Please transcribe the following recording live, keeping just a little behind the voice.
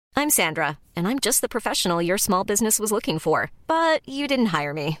I'm Sandra, and I'm just the professional your small business was looking for. But you didn't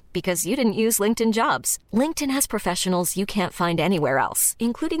hire me because you didn't use LinkedIn Jobs. LinkedIn has professionals you can't find anywhere else,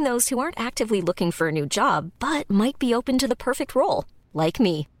 including those who aren't actively looking for a new job, but might be open to the perfect role, like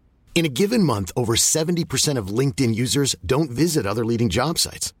me. In a given month, over 70% of LinkedIn users don't visit other leading job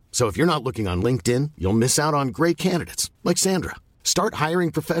sites. So if you're not looking on LinkedIn, you'll miss out on great candidates like Sandra. Start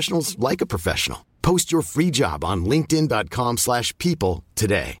hiring professionals like a professional. Post your free job on linkedin.com/people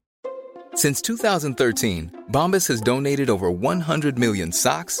today. Since 2013, Bombas has donated over 100 million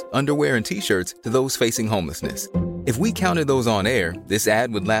socks, underwear, and T-shirts to those facing homelessness. If we counted those on air, this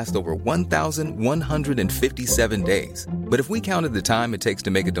ad would last over 1,157 days. But if we counted the time it takes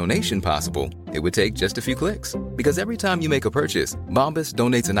to make a donation possible, it would take just a few clicks. Because every time you make a purchase, Bombas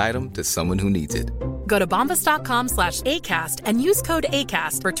donates an item to someone who needs it. Go to bombas.com/ACAST and use code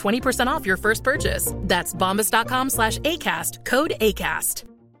ACAST for 20% off your first purchase. That's bombas.com/ACAST, code ACAST.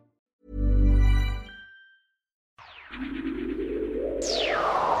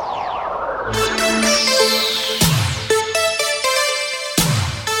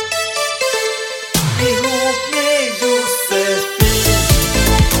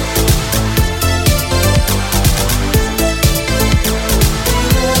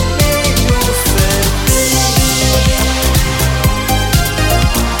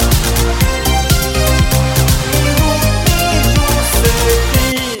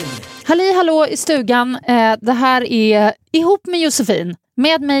 Hallå i stugan. Det här är Ihop med Josefin.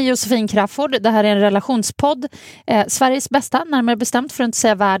 Med mig Josefin Crafoord. Det här är en relationspodd. Sveriges bästa, närmare bestämt för att inte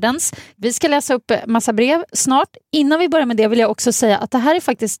säga världens. Vi ska läsa upp massa brev snart. Innan vi börjar med det vill jag också säga att det här är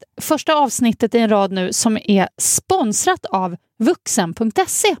faktiskt första avsnittet i en rad nu som är sponsrat av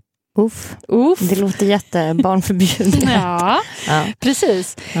vuxen.se. Uff. Det låter jättebarnförbjudet. Ja,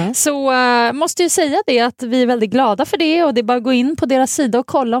 precis. Ja. Så måste jag säga det att vi är väldigt glada för det och det är bara att gå in på deras sida och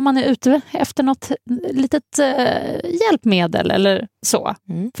kolla om man är ute efter något litet hjälpmedel eller så.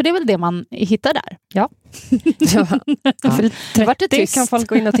 För det är väl det man hittar där. Ja. För 30 kan folk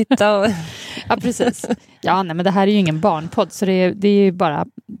gå in och titta. Och... ja, precis. Ja, nej, men det här är ju ingen barnpodd så det är ju bara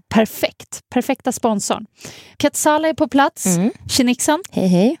perfekta sponsorn. Quetzala är på plats. Kinixan.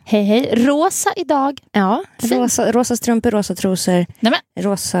 Hej. Rosa idag. Ja, rosa strumpor, rosa trosor,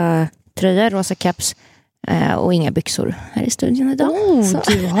 rosa tröja, rosa caps och inga byxor här i studion idag.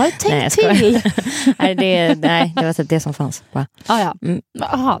 Du har tänkt till. det var typ det som fanns.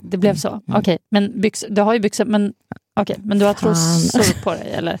 Aha, det blev så. Okej, men du har ju byxor, men men du har trosor på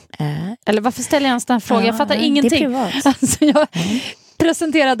dig, eller? Eller varför ställer jag ens den här frågan? Jag fattar ingenting. Det är privat. Alltså, jag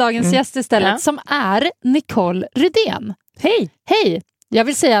presenterar dagens gäst istället, som är Nicole Rydén. Hej! Jag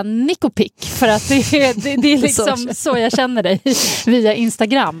vill säga Nicopic för att det är liksom så jag känner dig via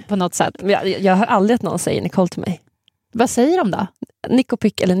Instagram på något sätt. Jag har aldrig att någon säger Nicole till mig. Vad säger de då?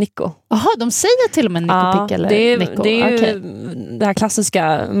 Nicopic eller Nico. Jaha, de säger till och med Nicopic eller Nico. Det är ju det här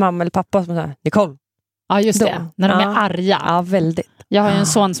klassiska mamma eller pappa som säger Nicole. Ja, just det. När de är arga. Ja, väldigt. Jag har ju en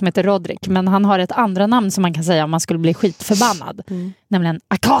son som heter Rodrik, men han har ett andra namn som man kan säga om man skulle bli skitförbannad. Nämligen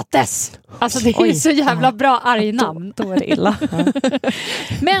Akates. Alltså det är ju så jävla bra argnamn. Då är det illa.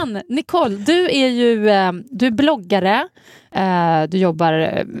 Men Nicole, du är bloggare. Du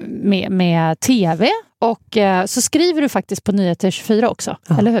jobbar med tv och så skriver du faktiskt på Nyheter 24 också,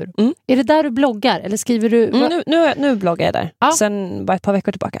 eller hur? Är det där du bloggar eller skriver du? Nu bloggar jag där. Sen bara ett par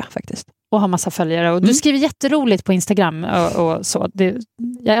veckor tillbaka faktiskt. Och har massa följare. Och du skriver jätteroligt på Instagram och så.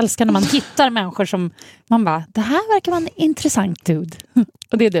 Jag älskar när man hittar människor som man bara, det här verkar vara en intressant dude.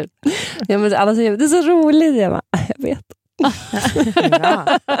 Och det är du. Ja, men alla säger, det är så roligt. Jag vet.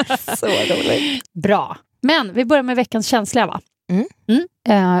 Så roligt. Bra. Men vi börjar med veckans känsliga, va?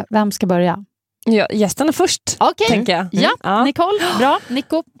 Vem ska börja? Ja, gästerna först, tänker jag. Ja, Nicole. Bra.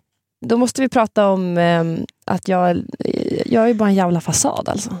 Nico. Då måste vi prata om att jag är bara en jävla fasad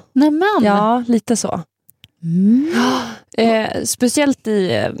alltså. Nämen. Ja, lite så. Speciellt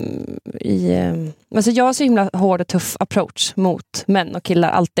alltså jag har så himla hård och tuff approach mot män och killar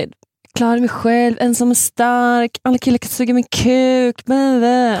alltid. Klarar mig själv, ensam och stark, alla killar kan suga min kuk.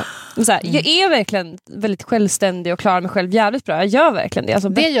 Så här, jag är verkligen väldigt självständig och klarar mig själv jävligt bra. Jag gör verkligen det. Alltså,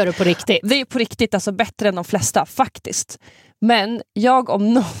 det gör du på riktigt? Det är på riktigt, alltså bättre än de flesta faktiskt. Men jag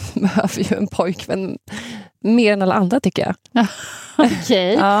om någon behöver ju en pojkvän mer än alla andra, tycker jag.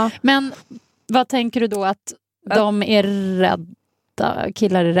 Okej. Men vad tänker du då, att de är rädda?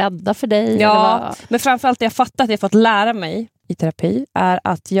 Killar är rädda för dig? Ja, eller vad? Men framförallt det jag fattat, jag fått lära mig i terapi är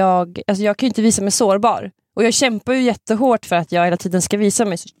att jag kan ju inte visa mig sårbar. Och jag kämpar ju jättehårt för att jag hela tiden ska visa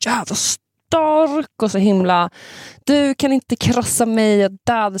mig så jävla stark och så himla, du kan inte krossa mig och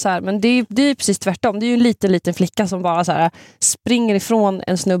döda så här. Men det är ju precis tvärtom. Det är ju en liten flicka som bara så här springer ifrån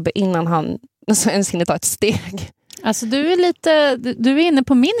en snubbe innan han ens hinner ta ett steg. Alltså du är inne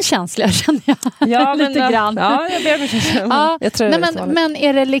på min känsla, känner jag. Ja, lite grann. Ja, jag ber mig. Ja, jag tror men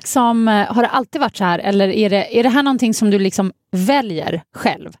är det liksom, har det alltid varit så här, eller är det här någonting som du liksom väljer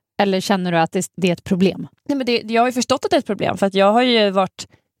själv? Eller känner du att det är ett problem? Nej, men jag har ju förstått att det är ett problem, för att jag har ju varit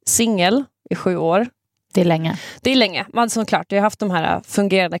singel i 7 år. Det är länge. Det är länge. Man, som klart, jag har haft de här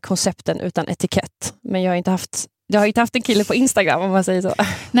fungerande koncepten utan etikett. Men jag har inte haft en kille på Instagram, om man säger så.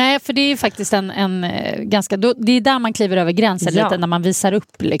 Nej, för det är faktiskt en ganska... det är där man kliver över gränsen lite, när man visar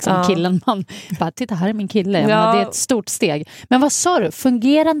upp liksom, killen. Man bara, titta, här är min kille. Ja. Men det är ett stort steg. Men vad sa du?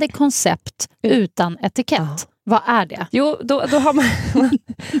 Fungerande koncept utan etikett. Ja. Vad är det? Jo, då har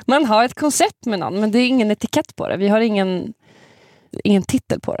man har ett koncept med någon, men det är ingen etikett på det. Vi har ingen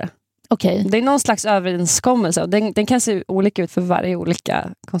titel på det. Okay. Det är någon slags överenskommelse och den kan se olika ut för varje olika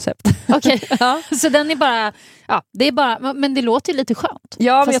koncept. Okej, så den är bara... Ja, det är bara, men det låter ju lite skönt.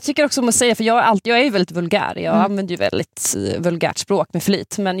 Ja, men jag tycker också om att säga, för jag är ju väldigt vulgär. Jag använder ju väldigt vulgärt språk med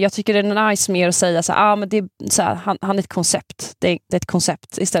flit. Men jag tycker det är nice mer att säga så här, men det är så här, han är ett koncept. Det är ett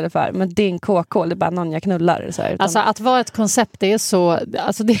koncept istället för, men det är en KK, det är bara någon jag knullar. Så här, utan... Alltså att vara ett koncept, det är så,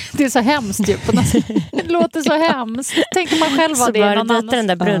 alltså det är så hemskt ju. Det låter så hemskt. Tänker man själv vad det är någon annan. Den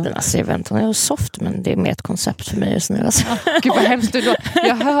där bruden, alltså jag vet inte, hon är soft, men det är mer ett koncept för mig just nu. Alltså. Gud vad hemskt du låter.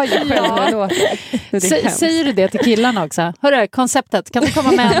 Jag hör ju själv hur det låter. Säger du det till killarna också? Hörru, konceptet, kan du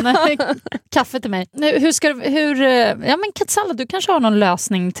komma med en kaffe till mig? Ja men Katsala, du kanske har någon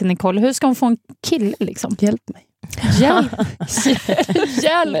lösning till Nicole. Hur ska hon få en kille liksom? Hjälp mig.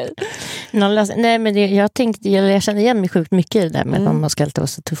 Hjälp. Nej, men jag kände igen mig sjukt mycket i det där med att man ska alltid vara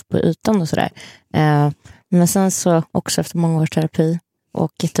så tuff på ytan och sådär. Men sen så också efter många års terapi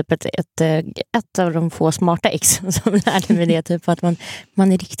och typ ett av de få smarta ex som lärde mig det, typ att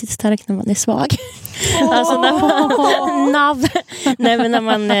man är riktigt stark när man är svag. Alltså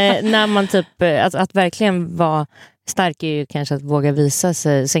när man typ att verkligen vara stark är ju kanske att våga visa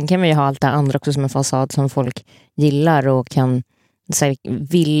sig. Sen kan man ju ha allt det andra också som en fasad som folk gillar och kan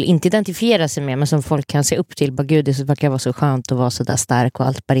vill inte identifiera sig med, men som folk kan se upp till. Bara gud, det verkar vara så skönt att vara så där stark och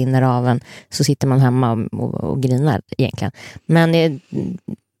allt bara rinner av en. Så sitter man hemma och grinar egentligen. Men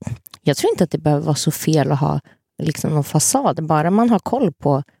jag tror inte att det behöver vara så fel att ha liksom någon fasad. Bara man har koll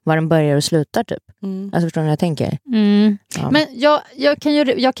på var den börjar och slutar typ. Alltså förstår ni vad jag tänker? Ja. Men jag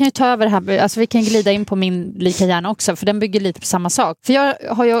kan ju ta över det här. Alltså vi kan glida in på min lika gärna också, för den bygger lite på samma sak. För jag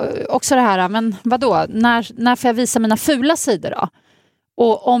har ju också det här, men vadå? När får jag visa mina fula sidor då?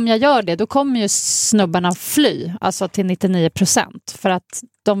 Och om jag gör det, då kommer ju snubbarna fly. Alltså till 99%. För att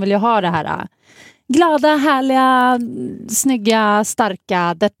de vill ju ha det här glada, härliga, snygga,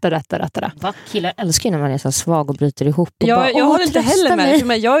 starka, detta. Va? Killar älskar ju när man är så svag och bryter ihop. Och jag håller inte heller med,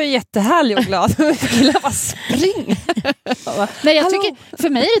 för jag är jättehärlig och glad. Killar bara spring. Nej, jag tycker, för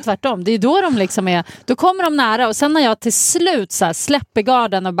mig är det tvärtom. Det är då de liksom är, då kommer de nära, och sen när jag till slut så här släpper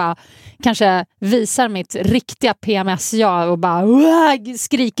garden och bara kanske visar mitt riktiga PMS-jag och bara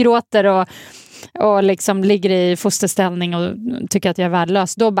skrikgråter och liksom ligger i fosterställning och tycker att jag är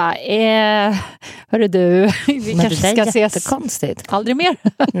värdelös, då bara hörru du, vi men kanske ska ses konstigt. aldrig mer.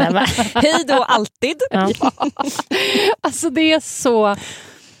 Nej, hej då alltid. Ja. Alltså det är så,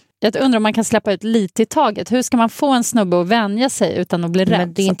 jag undrar om man kan släppa ut lite i taget. Hur ska man få en snubbe att vänja sig utan att bli rädd?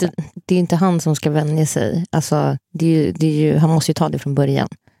 Men det är inte han som ska vänja sig. Alltså, det är ju, han måste ju ta det från början.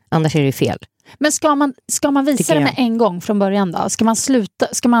 Annars är det ju fel. Men ska man visa det med en gång från början då? Ska man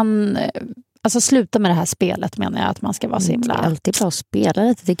sluta med det här spelet, menar jag, att man ska vara så himla... Det är alltid bra att spela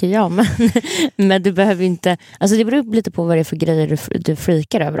lite, tycker jag. Men du behöver inte... Alltså det beror lite på vad det är för grejer du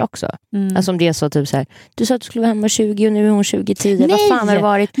freakar över också. Alltså om det är så typ så här, du sa att du skulle vara hemma 20 och nu är hon 20-10. Vad fan har det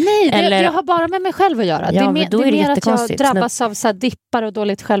varit? Nej, det har bara med mig själv att göra. Ja, det är mer att jag drabbas av så här dippar och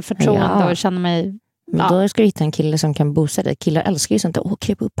dåligt självförtroende och känger mig... Men då ska du hitta en kille som kan boosta dig. Killar älskar ju sånt där,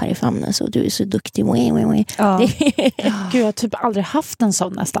 kryp upp här i famnen så du är så duktig. Ja. Gud, jag har typ aldrig haft en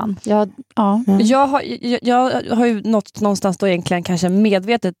sån nästan. Jag har ju någonstans då egentligen kanske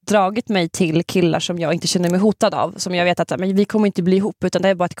medvetet dragit mig till killar som jag inte känner mig hotad av. Som jag vet att men vi kommer inte bli ihop, utan det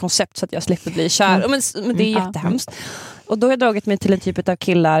är bara ett koncept så att jag slipper bli kär. Men det är jättehemskt. Och då har jag dragit mig till en typ av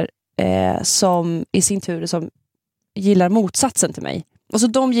killar som i sin tur som gillar motsatsen till mig. Alltså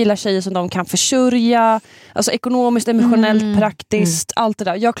de gillar tjejer som de kan försörja, alltså ekonomiskt, emotionellt, praktiskt, allt det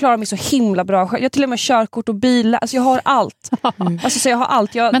där. Jag klarar mig så himla bra. Jag har till och med körkort och bilar. Alltså jag har allt. Alltså så jag har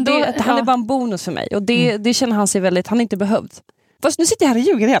allt. Han är bara en bonus för mig. Och det känner han sig väldigt, han är inte behövd. Fast nu sitter jag här och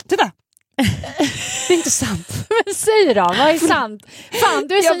ljuger helt. Titta! Det är inte sant. Men säg då, vad är sant? Fan,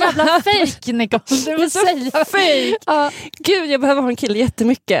 du är så jävla fake, Nicole. Du vill säga fake. Ja. Gud, jag behöver ha en kille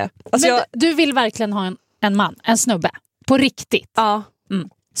jättemycket. Alltså Men du vill verkligen ha en man, en snubbe. På riktigt. Ja. Mm.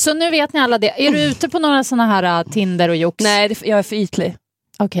 Så nu vet ni alla det. Är du ute på några såna här Tinder och Jox? Nej, jag är för ytlig.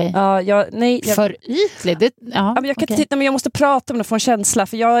 Okej. Ja, för ytlig? Det, ja, men jag kan inte titta, men jag måste prata med dem och få en känsla.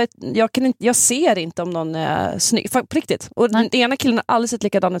 För jag ser inte om någon är snygg. På riktigt. Och den ena killen har aldrig sett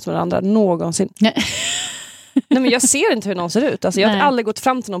likadan ut som den andra någonsin. Nej, men jag ser inte hur någon ser ut. Alltså, jag har aldrig gått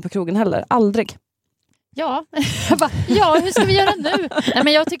fram till någon på krogen heller. Aldrig. Ja, hur ska vi göra nu? Nej,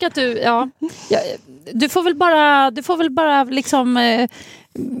 men jag tycker att du får väl bara liksom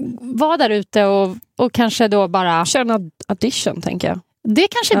vara där ute och kanske då bara köra en audition, tänker jag. Det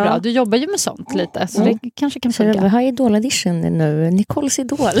kanske är bra, du jobbar ju med sånt lite. Så det kanske kan funka. Vi har Idol-audition nu, Nicoles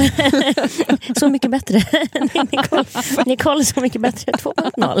Idol. Så mycket bättre. Nicole så mycket bättre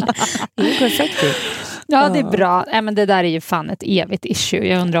 2.0. Det är perfekt. Ja, det är bra. Men det där är ju fan ett evigt issue.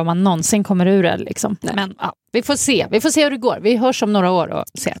 Jag undrar om man någonsin kommer ur det liksom. Men ja, vi får se hur det går. Vi hörs om några år och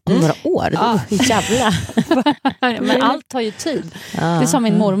ser. Några år? Ja. Jävla. Men allt tar ju tid. Det är som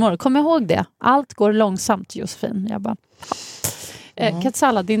min mormor. Kom ihåg det. Allt går långsamt, Josefin. Jag bara...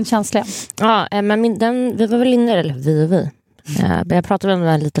 Katsala, din känsla? Ja, men vi var väl inne, eller vi. Jag pratade om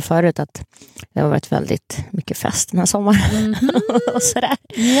det lite förut att det har varit väldigt mycket fest den här sommaren. Och sådär.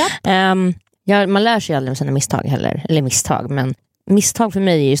 Yep. Man lär sig aldrig om sina misstag heller. Eller misstag, men misstag för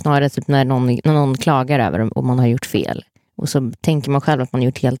mig är ju snarare typ när någon klagar över om man har gjort fel. Och så tänker man själv att man har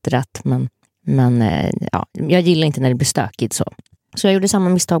gjort helt rätt. Men jag gillar inte när det blir stökigt så. Så jag gjorde samma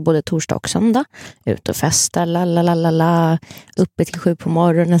misstag både torsdag och söndag. Ut och festa, uppe till 7 på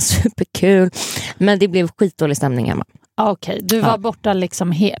morgonen, superkul. Men det blev skitdålig stämning hemma. Okej, du var borta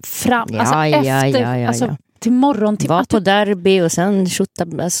liksom fram, Ja. Till morgon till var på derby och sen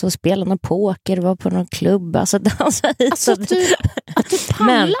spelade någon poker, var på någon klubb, alltså dansa hit. Alltså att du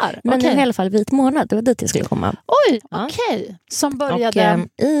pallar. Men i alla fall vit månad, det var dit jag skulle komma. Oj, okej. Som började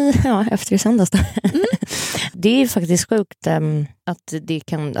efter söndags. Det är faktiskt sjukt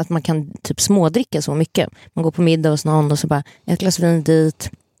att man kan typ smådricka så mycket. Man går på middag hos någon och så bara ett glas vin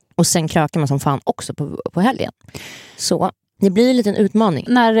dit och sen krökar man som fan också på helgen. Så det blir en liten utmaning.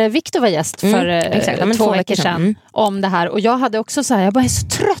 När Victor var gäst för 2 veckor sedan om det här. Och jag hade också så här, jag bara är så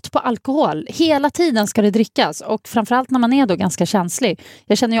trött på alkohol. Hela tiden ska det drickas. Och framförallt när man är då ganska känslig.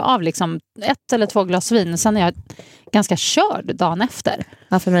 Jag känner ju av liksom 1 eller 2 glas vin. Sen är jag ganska körd dagen efter.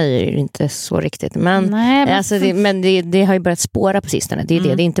 Ja, för mig är det inte så riktigt. Men, det har ju börjat spåra på sistone. Det är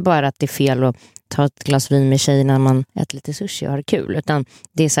det. Det är inte bara att det är fel att ta ett glas vin med tjejer när man äter lite sushi och har det kul. Utan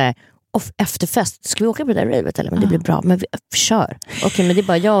det är så här... Och efter fest, ska vi åka på det där ravet eller? Men det blir bra, men vi kör. Okej, men det är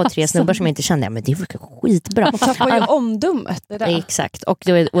bara jag och 3 snubbar som jag inte känner. Men det är skitbra. Och tappar ju omdömet. Exakt, och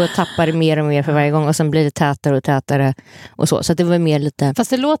tappar mer och mer för varje gång. Och sen blir det tätare och tätare och så. Så att det var mer lite... Fast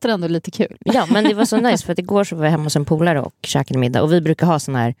det låter ändå lite kul. Ja, men det var så nice för att igår så var jag hemma hos en polare och käkade middag. Och vi brukar ha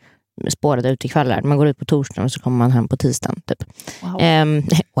sån här spårade ut i kvällar. Man går ut på torsdagen och så kommer man hem på tisdagen typ.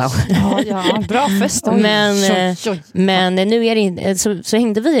 Wow. Ja, bra fest. Men nu är det så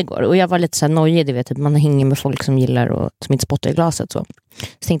hängde vi igår och jag var lite så här nojig, du vet, typ, man hänger med folk som gillar och som inte spottar i glaset så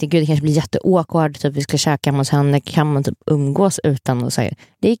tänkte jag, gud, det kanske blir jätteåkvard, typ vi ska käka hos henne, kan man typ umgås utan och säga.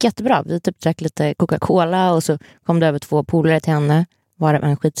 Det gick jättebra. Vi typ drack lite Coca-Cola och så kom det över 2 polare till henne. Var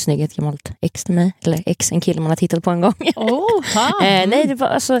en skitsnygg, ett gammalt ex till mig. Eller en kille man har tittat på en gång. Nej, det var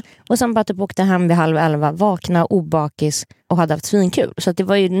alltså, och sen bara typ åkte hem vid 10:30, vakna obakis och hade haft svinkul. Så att det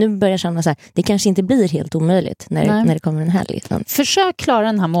var ju, nu börjar jag känna så här, det kanske inte blir helt omöjligt när det kommer en helg. Försök klara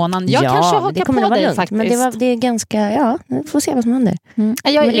den här månaden. Jag kanske hakar på dig lugnt, faktiskt. Men det är ganska, vi får se vad som händer.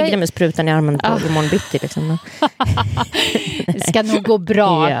 Jag ligger med sprutan i armen på imorgon bitti liksom. Det ska nog gå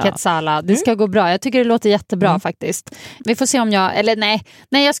bra, Katsala. Det ska gå bra. Jag tycker det låter jättebra faktiskt. Vi får se om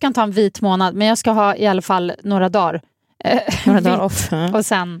nej, jag ska inte ha en vit månad, men jag ska ha i alla fall några dagar. Off. Och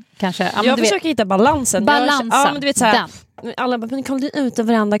sen kanske... jag försöker hitta balansen. Men du vet så här, alla bara, men kommer du ute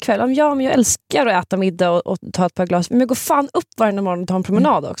varenda kväll? Ja, men jag älskar att äta middag och ta ett par glas. Men jag går fan upp varje morgon och tar en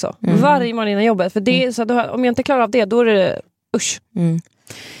promenad också. Varje morgon innan jobbet. För det är, så att om jag inte klarar av det, då är det usch. Nu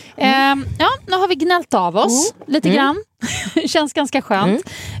har vi gnällt av oss lite grann. Känns ganska skönt.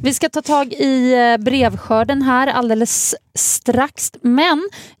 Vi ska ta tag i brevskörden här alldeles strax. Men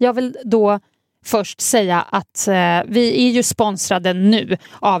jag vill då först säga att vi är ju sponsrade nu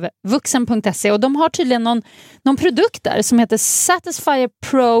av vuxen.se och de har tydligen någon produkt där som heter Satisfyer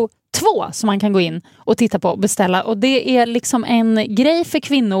Pro 2 som man kan gå in och titta på och beställa. Och det är liksom en grej för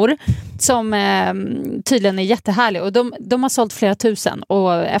kvinnor som tydligen är jättehärlig. Och de har sålt flera tusen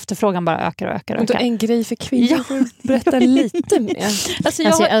och efterfrågan bara ökar och ökar. Och ökar. En grej för kvinnor, ja. Berätta lite mer. Alltså,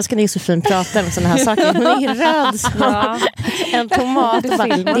 jag älskar när Josefin pratar om sådana här saker. Hon är röd som en tomat. Det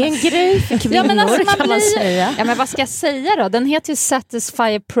är en grej för kvinnor, ja, men alltså, man säga. Ja, men vad ska jag säga då? Den heter ju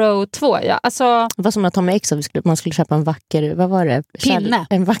Satisfyer Pro 2. Ja, alltså... Vad som att ta med extra, man skulle köpa en vacker, vad var det? Pinne.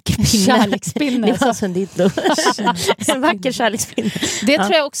 En vacker pinne. Kärlekspinne. Det var som ditt då. En vacker kärlekspinne. Det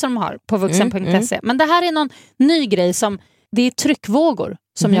tror jag också de har på vuxen.se. Men det här är någon ny grej som, det är tryckvågor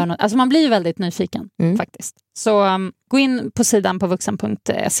som gör något. Alltså man blir ju väldigt nyfiken faktiskt. Så gå in på sidan på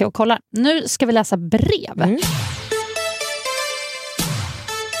vuxen.se och kolla. Nu ska vi läsa brev.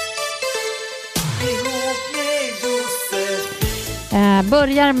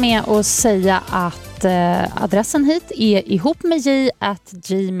 Börjar med att säga att adressen hit är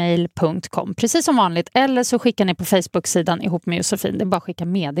ihopmedj@gmail.com, precis som vanligt. Eller så skickar ni på Facebook-sidan ihop med Josefin. Det är bara att skicka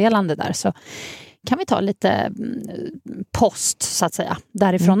meddelande där, så kan vi ta lite post så att säga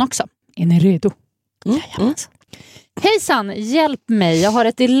därifrån också. Är ni redo? Hejsan, hjälp mig. Jag har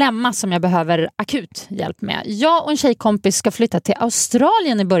ett dilemma som jag behöver akut hjälp med. Jag och en tjejkompis ska flytta till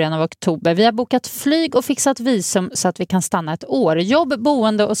Australien i början av oktober. Vi har bokat flyg och fixat visum så att vi kan stanna ett år. Jobb,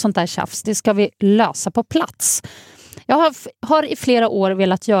 boende och sånt där tjafs, det ska vi lösa på plats. Jag har i flera år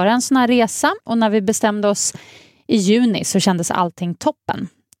velat göra en sån här resa, och när vi bestämde oss i juni så kändes allting toppen.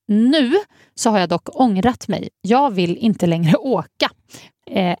 Nu så har jag dock ångrat mig. Jag vill inte längre åka.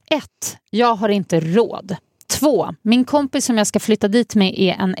 1. Jag har inte råd. 2. Min kompis som jag ska flytta dit med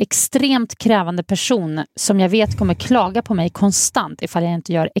är en extremt krävande person som jag vet kommer klaga på mig konstant ifall jag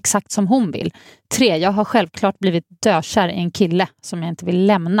inte gör exakt som hon vill. 3. Jag har självklart blivit dökär i en kille som jag inte vill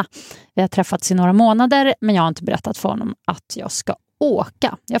lämna. Vi har träffats i några månader, men jag har inte berättat för honom att jag ska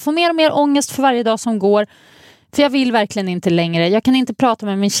åka. Jag får mer och mer ångest för varje dag som går. För jag vill verkligen inte längre. Jag kan inte prata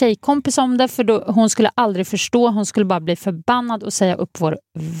med min tjejkompis om det, för då, hon skulle aldrig förstå. Hon skulle bara bli förbannad och säga upp vår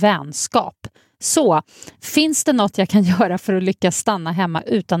vänskap. Så, finns det något jag kan göra för att lyckas stanna hemma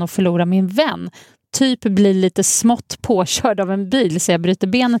utan att förlora min vän? Typ bli lite smått påkörd av en bil så jag bryter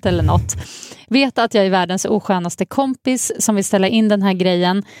benet eller något. Vet att jag är världens oskönaste kompis som vill ställa in den här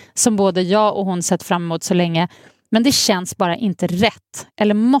grejen som både jag och hon sett fram emot så länge. Men det känns bara inte rätt.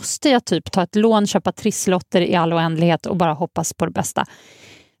 Eller måste jag typ ta ett lån, köpa trisslotter i all oändlighet och bara hoppas på det bästa?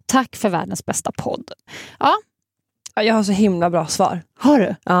 Tack för världens bästa podd. Ja. Jag har så himla bra svar. Har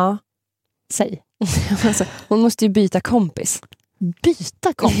du? Ja. Säg. Alltså, hon måste ju byta kompis.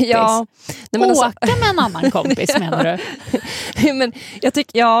 Byta kompis? Ja. Nej, men åka med en annan kompis menar du? Men jag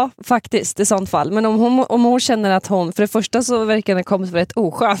tycker, ja, faktiskt i sånt fall. Men om hon känner att hon, för det första så verkar den kompis vara rätt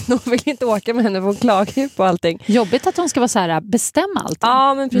oskön. Hon vill inte åka med henne för hon klagar ju på allting. Jobbigt att hon ska vara så här, bestämma allting.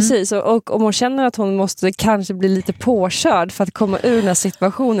 Ja, men precis. Och om hon känner att hon måste kanske bli lite påkörd för att komma ur den här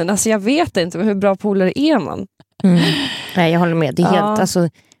situationen. Alltså jag vet inte, hur bra polare är man? Nej, jag håller med. Det är helt, alltså,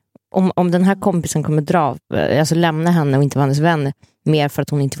 om den här kompisen kommer dra, alltså lämna henne och inte vara hennes vän mer för att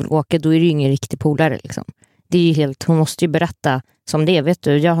hon inte vill åka, då är det ju ingen riktig polare liksom. Det är ju helt, hon måste ju berätta som det är, vet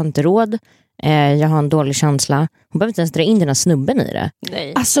du, jag har inte råd, jag har en dålig känsla. Hon behöver inte ens dra in den här snubben i det.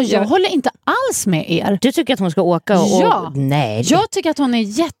 Nej. Alltså jag håller inte alls med er. Du tycker att hon ska åka och nej. Jag tycker att hon är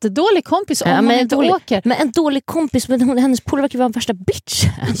jättedålig kompis om hon inte åker. Men en dålig kompis, men hennes polare verkar vara värsta bitch.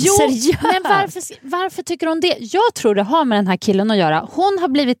 Jo, men varför tycker hon det? Jag tror det har med den här killen att göra.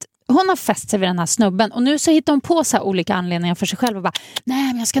 Hon har fäst sig vid den här snubben och nu så hittar hon på så här olika anledningar för sig själv och bara, nej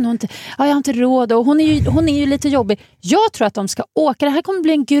men jag ska nog inte, jag har inte råd, och hon är ju lite jobbig. Jag tror att de ska åka, det här kommer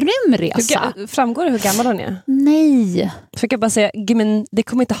bli en grym resa. Framgår det hur gammal hon är? Nej. Fick jag bara säga, men det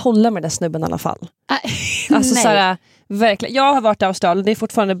kommer inte hålla med den snubben i alla fall. Alltså nej. Såhär, verkligen. Jag har varit i Australien, det är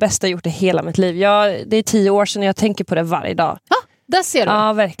fortfarande det bästa jag gjort i hela mitt liv. Det är 10 år sedan jag tänker på det varje dag. Ja, där ser du.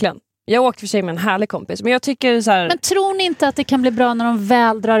 Ja, verkligen. Jag åkte för sig med en härlig kompis. Men jag tycker så här... Men tror ni inte att det kan bli bra när de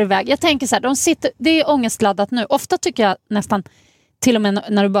väl drar iväg? Jag tänker så här, det är ångestladdat nu. Ofta tycker jag nästan, till och med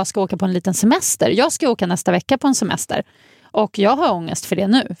när du bara ska åka på en liten semester. Jag ska åka nästa vecka på en semester. Och jag har ångest för det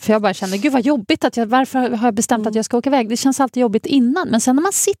nu. För jag bara känner, gud vad jobbigt, varför har jag bestämt att jag ska åka iväg? Det känns alltid jobbigt innan. Men sen när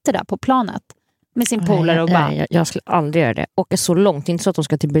man sitter där på planet med sin polare och bara... Nej, jag skulle aldrig göra det. Åka så långt, inte så att de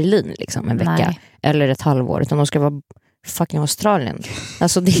ska till Berlin liksom, en vecka. Nej. Eller ett halvår, utan de ska vara fucking Australien.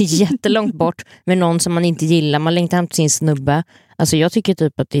 Alltså det är jättelångt bort med någon som man inte gillar. Man längtar hem till sin snubbe. Alltså jag tycker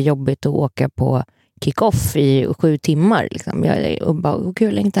typ att det är jobbigt att åka på kick-off i 7 timmar. Liksom. Och bara,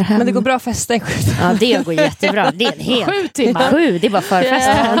 gud, längtar hem. Men det går bra att festa i 7 timmar. Ja, det går jättebra. Det är helt 7 timmar? 7, det är bara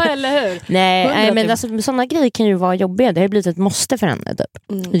förfesten. Ja, eller hur? Nej, men alltså, sådana grejer kan ju vara jobbiga. Det har blivit ett måste för henne.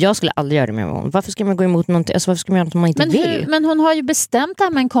 Typ. Jag skulle aldrig göra det med honom. Varför ska man gå emot någonting? Alltså, varför ska man göra något man inte vill? Men hon har ju bestämt det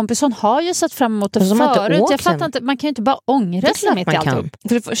här med en kompis. Hon har ju sett fram emot det förut. Jag fattar inte, man kan ju inte bara ångra sig mitt i allt.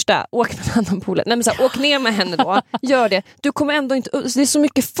 För det första, åk med en annan polare. Nej, men så här, åk ner med henne då. Gör det. Du kommer ändå inte... Det är så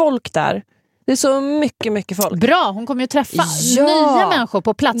mycket folk där. Det är så mycket folk. Bra, hon kommer ju träffa nya människor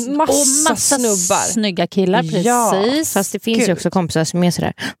på plats. Massa snubbar. Snygga killar, precis. Ja, fast det finns ju också kompisar som är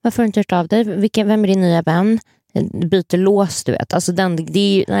sådär, varför har du inte hört av dig? Vem är din nya vän? Byter lås, du vet. Alltså det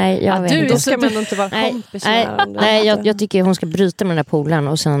är ju, nej, jag vet inte. Då ska man inte vara kompis med. Nej, jag tycker hon ska bryta med den där polaren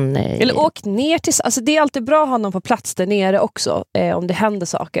och sen... Eller åk ner till... Alltså det är alltid bra att ha någon på plats där nere också, om det händer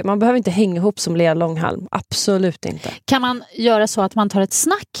saker. Man behöver inte hänga ihop som Lea Långhalm. Absolut inte. Kan man göra så att man tar ett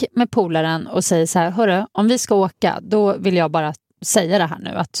snack med polaren och säger så här, hörru, om vi ska åka, då vill jag bara säga det här nu,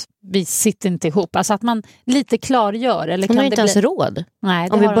 att vi sitter inte ihop. Alltså att man lite klargör. Eller hon kan har inte ens råd. Nej,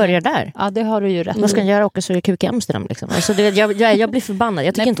 om vi börjar där. Ja, det har du ju rätt. Vad ska hon göra? Åka så är kuk i Amsterdam liksom. Alltså, jag blir förbannad.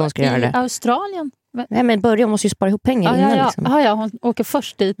 Jag tycker inte hon ska göra det. Australien? Nej, men börja, hon måste ju spara ihop pengar innan. Ja, liksom. ja, hon åker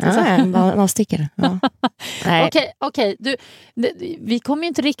först dit. Man sticker. Ja. Okej. Vi kommer ju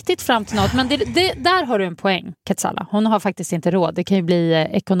inte riktigt fram till något, men där har du en poäng, Katsala. Hon har faktiskt inte råd. Det kan ju bli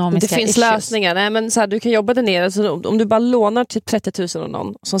ekonomiska Det finns issues. lösningar. Nej, men så här, du kan jobba där nere. Så om du bara lånar typ 30 000 av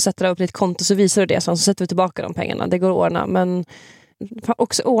någon som sätter upp ditt konto, så visar du det. Så sätter vi tillbaka de pengarna. Det går att ordna. Men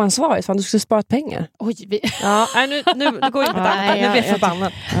också oansvarigt, för du skulle sparat pengar. Oj, nu går inte där. Nu blir jag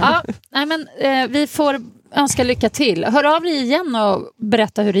förbannad. Vi får önska lycka till. Hör av dig igen och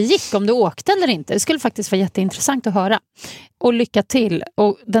berätta hur det gick, om du åkte eller inte. Det skulle faktiskt vara jätteintressant att höra. Och lycka till.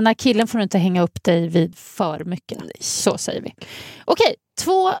 Och den här killen får du inte hänga upp dig vid för mycket. Så säger vi. Okej,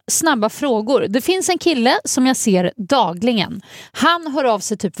 2 snabba frågor. Det finns en kille som jag ser dagligen. Han hör av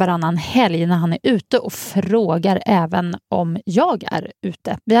sig typ varannan helg när han är ute och frågar även om jag är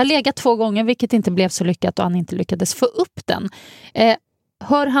ute. Vi har legat 2 gånger, vilket inte blev så lyckat, och han inte lyckades få upp den.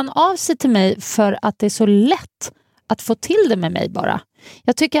 Hör han av sig till mig för att det är så lätt att få till det med mig bara?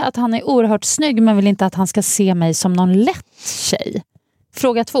 Jag tycker att han är oerhört snygg, men vill inte att han ska se mig som någon lätt tjej.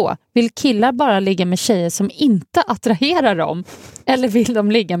 Fråga 2. Vill killar bara ligga med tjejer som inte attraherar dem? Eller vill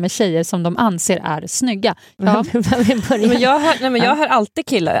de ligga med tjejer som de anser är snygga? Ja. Jag hör alltid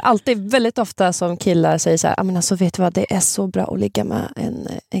killar. Alltid väldigt ofta som killar säger så här, men alltså, vet du vad, det är så bra att ligga med en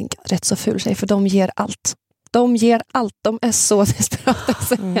rätt så ful tjej, för de ger allt. De ger allt. De är så desperata.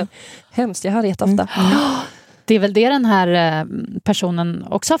 Hemskt, jag hör det jätteofta. Det är väl det den här personen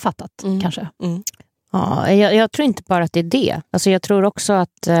också har fattat, kanske. Ja, jag tror inte bara att det är det. Alltså, jag tror också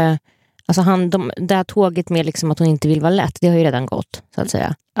att det här tåget med liksom att hon inte vill vara lätt, det har ju redan gått, så att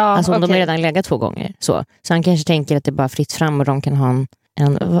säga. Ja, alltså de har redan legat 2 gånger. Så han kanske tänker att det är bara fritt fram och de kan ha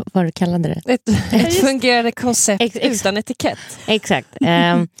en vad du kallade det? Ett fungerande koncept utan etikett. Exakt.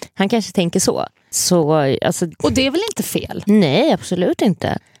 Han kanske tänker så. Alltså, och det är väl inte fel? Nej, absolut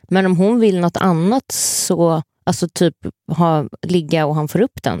inte. Men om hon vill något annat, så alltså typ ligga och han får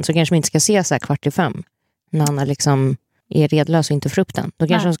upp den, så kanske man inte ska se så här 4:45 när han liksom är redlös och inte får upp den. Då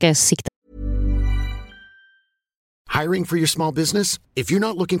kanske hon ska sikta. Hiring for your small business? If you're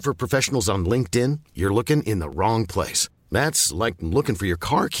not looking for professionals on LinkedIn, you're looking in the wrong place. That's like looking for your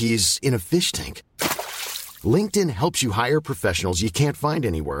car keys in a fish tank. LinkedIn helps you hire professionals you can't find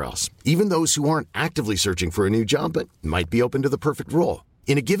anywhere else, even those who aren't actively searching for a new job but might be open to the perfect role.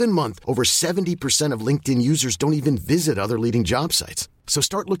 In a given month, over 70% of LinkedIn users don't even visit other leading job sites. So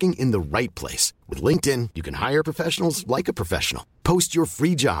start looking in the right place. With LinkedIn, you can hire professionals like a professional. Post your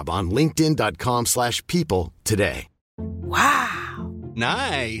free job on linkedin.com/people today. Wow.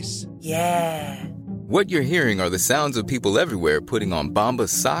 Nice. Yeah. What you're hearing are the sounds of people everywhere putting on Bombas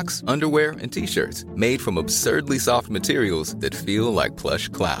socks, underwear, and T-shirts made from absurdly soft materials that feel like plush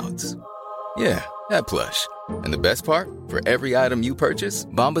clouds. Yeah, that plush. And the best part? For every item you purchase,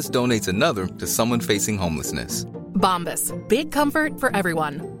 Bombas donates another to someone facing homelessness. Bombas. Big comfort for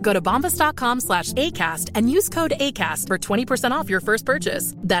everyone. Go to bombas.com/ACAST and use code ACAST for 20% off your first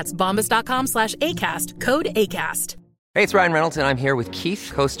purchase. That's bombas.com/ACAST. Code ACAST. Hey, it's Ryan Reynolds, and I'm here with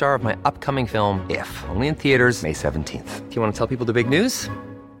Keith, co-star of my upcoming film, If, only in theaters May 17th. Do you want to tell people the big news?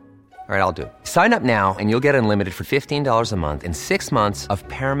 All right, I'll do it. Sign up now and you'll get unlimited for $15 a month and 6 months of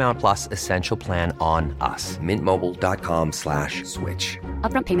Paramount Plus Essential Plan on us. Mintmobile.com/switch.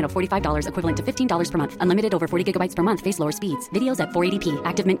 Upfront payment of $45 equivalent to $15 per month. Unlimited over 40 gigabytes per month. Face lower speeds. Videos at 480p.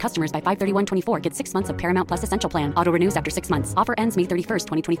 Active Mint customers by 531.24 get 6 months of Paramount Plus Essential Plan. Auto renews after 6 months. Offer ends May 31st,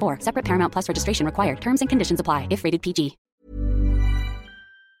 2024. Separate Paramount Plus registration required. Terms and conditions apply if rated PG.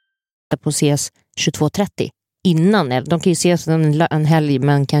 sätta på ses 22:30 innan. De kan ju ses en helg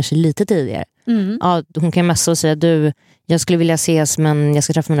men kanske lite tidigare. Ja, hon kan messa och säga jag skulle vilja ses men jag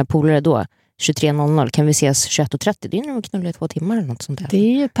ska träffa mina polare då 23:00, kan vi ses 21:30? Det är nog knulla 2 timmar eller något sånt där. Det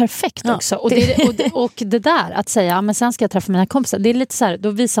är ju perfekt också. Och det där att säga, men sen ska jag träffa mina kompisar, det är lite så här, då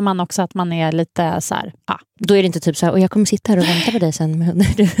visar man också att man är lite så här, då är det inte typ så här, och jag kommer sitta här och vänta på dig sen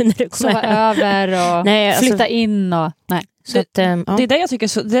när du kommer sova över och flytta in och Så att, det är det jag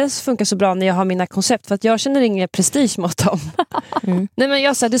tycker det funkar så bra när jag har mina koncept, för att jag känner ingen prestige mot dem. Nej, men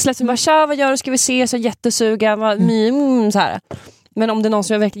jag säger, det släpps bara, tja, vad gör du, ska vi se, så jättesuga, så här. Men om det är någon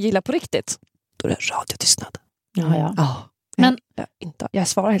som jag verkligen gillar på riktigt, då är det radiotystnad. Ja. Men jag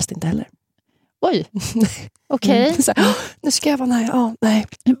svarar helst inte heller. Oj, okej. Nu ska jag vara nära. Nej.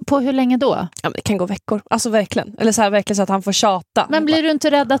 På hur länge då? Ja, men det kan gå veckor. Alltså verkligen. Eller så här, verkligen så att han får tjata. Men blir du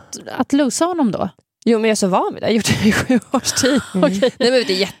inte rädd att losa honom då? Jo, men jag är så van vid det. Jag har gjort det i 7 års tid. Okay. Nej,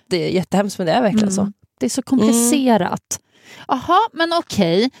 men det är jättehemskt, men det är verkligen så. Det är så komplicerat. Jaha, men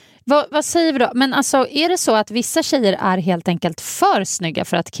okej. Vad säger vi då? Men alltså, är det så att vissa tjejer är helt enkelt för snygga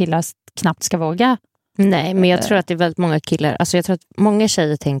för att killar knappt ska våga? Nej, men jag tror att det är väldigt många killar. Alltså jag tror att många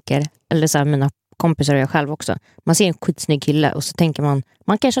tjejer tänker, eller så här, mina kompisar och jag själv också. Man ser en skitsnygg kille och så tänker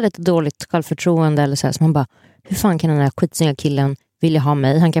man kanske har lite dåligt självförtroende eller så här. Så man bara, hur fan kan den här skitsnygga killen vilja ha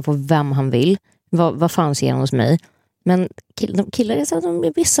mig? Han kan få vem han vill. Vad fan ser han hos mig? Men killar är så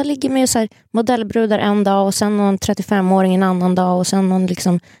att vissa ligger med så här modellbrudar en dag och sen någon 35-åring en annan dag och sen någon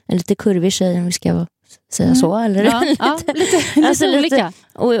liksom en lite kurvig tjej, om vi ska säga så, eller? Lite olika.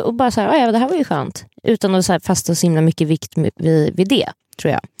 Och bara så här, det här var ju skönt. Utan att så här fasta så himla mycket vikt vid det,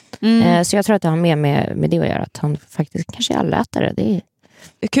 tror jag. Så jag tror att det har med det att göra, att han faktiskt kanske är allätare. Det är...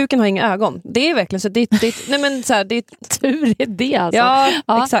 Kuken har inga ögon. Det är verkligen så. Nej, men så här, det är tur är det alltså.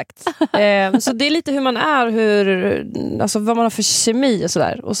 Ja. Exakt. Så det är lite hur man är, alltså vad man har för kemi och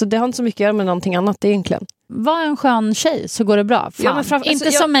sådär. Och så det har inte så mycket att göra med någonting annat egentligen. Var en skön tjej så går det bra. Fan.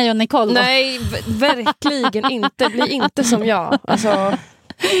 Inte som mig och Nicole. Nej, verkligen inte. Bli inte som jag. Alltså...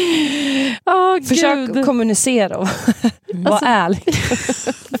 försök kommunicera och vara ärlig.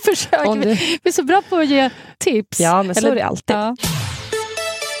 Försök. Vi är så bra på att ge tips. Ja, men så är det alltid. Ja.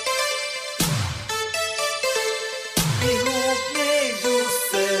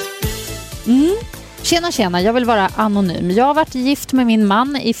 Tjena, jag vill vara anonym. Jag har varit gift med min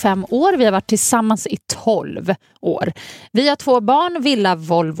man i 5 år. Vi har varit tillsammans i 12 år. Vi har 2 barn, villa,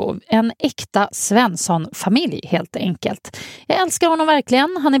 Volvo. En äkta Svensson-familj helt enkelt. Jag älskar honom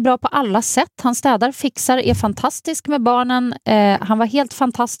verkligen. Han är bra på alla sätt. Han städar, fixar, är fantastisk med barnen. Han var helt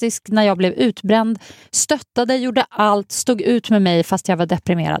fantastisk när jag blev utbränd. Stöttade, gjorde allt, stod ut med mig fast jag var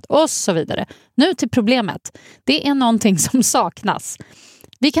deprimerad och så vidare. Nu till problemet. Det är någonting som saknas.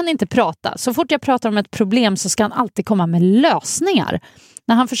 Vi kan inte prata. Så fort jag pratar om ett problem så ska han alltid komma med lösningar.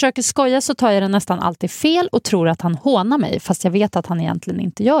 När han försöker skoja så tar jag det nästan alltid fel och tror att han hånar mig, fast jag vet att han egentligen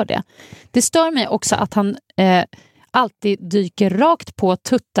inte gör det. Det stör mig också att han alltid dyker rakt på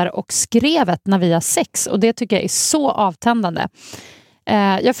tuttar och skrevet när vi har sex, och det tycker jag är så avtändande.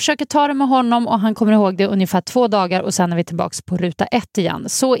 Jag försöker ta det med honom och han kommer ihåg det ungefär 2 dagar och sen är vi tillbaka på ruta 1 igen.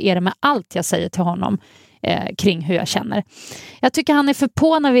 Så är det med allt jag säger till honom kring hur jag känner. Jag tycker han är för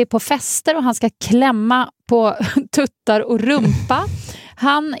på när vi är på fester och han ska klämma på tuttar och rumpa.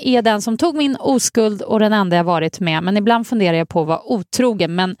 Han är den som tog min oskuld och den enda jag varit med, men ibland funderar jag på att vara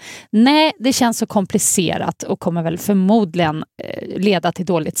otrogen, men nej, det känns så komplicerat och kommer väl förmodligen leda till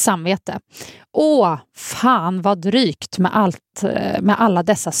dåligt samvete. Åh, fan vad drygt med alla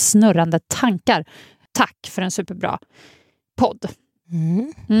dessa snurrande tankar. Tack för en superbra podd.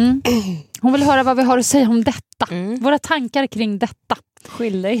 Hon vill höra vad vi har att säga om detta. Våra tankar kring detta.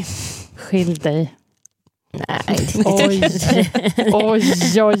 Skilj dig. Nej. Oj.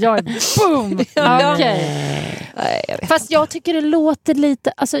 Boom. Okej. Fast jag tycker det låter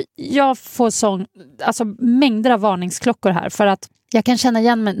lite, alltså jag får mängder av varningsklockor här, för att jag kan känna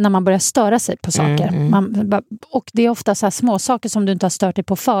igen mig när man börjar störa sig på saker. Och det är ofta så här små saker som du inte har stört dig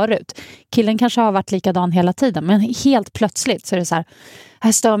på förut. Killen kanske har varit likadan hela tiden, men helt plötsligt så är det så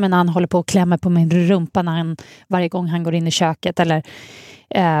här stör mig när han håller på och klämmer på min rumpa varje gång han går in i köket, eller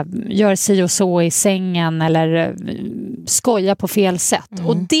gör si och så i sängen, eller skojar på fel sätt.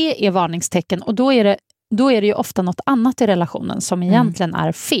 Och det är varningstecken, och då är det ju ofta något annat i relationen som egentligen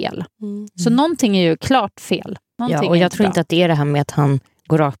är fel. Så någonting är ju klart fel. Ja, och jag tror inte att det är det här med att han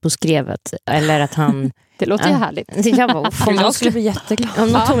går rakt på skrevet, eller att han Det låter ju härligt. Jag bara, jag skulle bli jätteglad.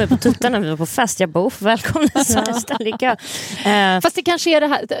 Om de tog mig på tuttarna när vi var på fest, jag bara, välkomna Sverige. Fast det kanske är det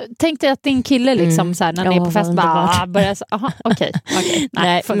här, tänk dig att din kille liksom så här, när ni är på fest bara börjar så, okej.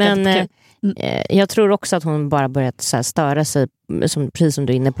 Nej, men jag tror också att hon bara börjat så här störa sig, precis som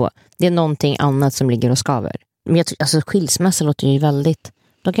du är inne på. Det är någonting annat som ligger och skaver. Men jag tror, alltså skilsmässa låter ju väldigt.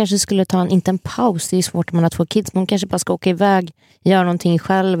 De kanske skulle ta inte en paus, det är svårt om man har 2 kids, men hon kanske bara ska åka iväg, göra någonting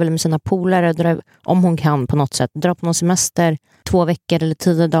själv eller med sina polare, om hon kan på något sätt, dra på någon semester 2 veckor eller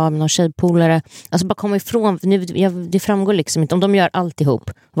 10 dagar med någon tjejpolare, alltså bara komma ifrån, det framgår liksom inte, om de gör allt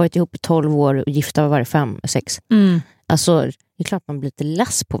ihop, varit ihop i 12 år och gifta var 5-6, alltså det är klart man blir lite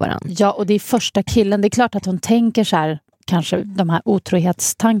less på varandra. Ja, och det är första killen, det är klart att hon tänker så här, kanske de här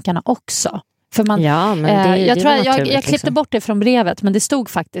otrohetstankarna också. För man, jag klippte bort det från brevet, men det stod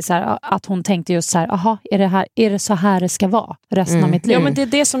faktiskt så här, att hon tänkte just så här, aha, är det så här det ska vara resten av mitt liv? Ja, men det är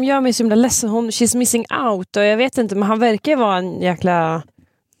det som gör mig så himla ledsen. She's missing out, och jag vet inte, men han verkar vara en jäkla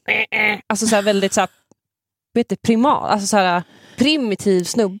alltså så här väldigt så här, primal, alltså så här primitiv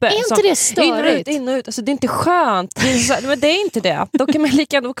snubbe. Är inte det störigt? In och ut. Alltså, det är inte skönt. Men det är inte det.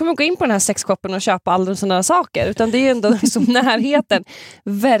 Då kan man gå in på den här sexshoppen och köpa alla sådana saker. Utan det är ändå liksom närheten,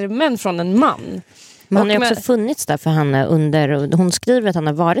 värmen från en man. Men han har ju också funnits där för henne hon skriver att han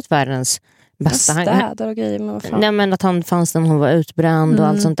har varit världens bästa. Städar och grejer. Men vad fan. Nej, men att han fanns när hon var utbränd och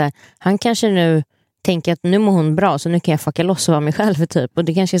allt sånt där. Han kanske nu tänker att nu mår hon bra, så nu kan jag fucka loss och vara mig själv typ. Och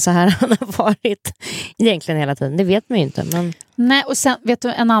det kanske är så här han har varit egentligen hela tiden. Det vet man ju inte. Men... Nej, och sen vet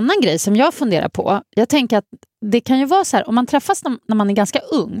du en annan grej som jag funderar på. Jag tänker att det kan ju vara så här, om man träffas när man är ganska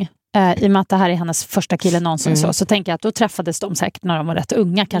ung, i och med att det här är hennes första kille någonsin, så tänker jag att då träffades de säkert när de var rätt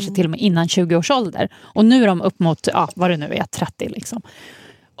unga, kanske till och med innan 20 års ålder. Och nu är de upp mot, vad det nu är, 30 liksom.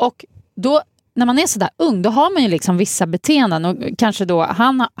 Och då, när man är så där ung, då har man ju liksom vissa beteenden, och kanske då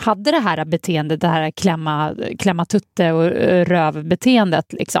han hade det här beteendet, det här klämma tutte och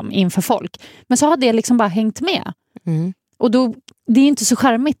rövbeteendet liksom inför folk. Men så har det liksom bara hängt med. Och då, det är inte så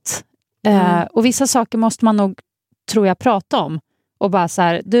charmigt. Och vissa saker måste man nog, tror jag, prata om. Och bara så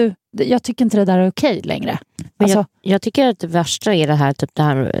här, jag tycker inte det där är okej längre. Alltså, jag tycker att det värsta är det här, typ det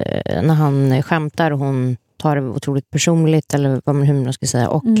här när han skämtar och hon tar det otroligt personligt, eller hur man ska säga,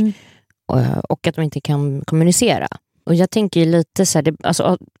 och att de inte kan kommunicera. Och jag tänker ju lite så här,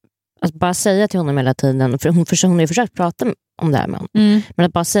 alltså att bara säga till honom hela tiden, för hon har ju försökt prata om det här med honom, men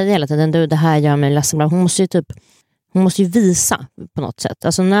att bara säga hela tiden, det här gör mig ledsen, hon måste ju visa på något sätt.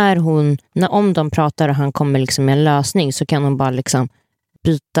 Alltså om de pratar och han kommer liksom med en lösning, så kan hon bara liksom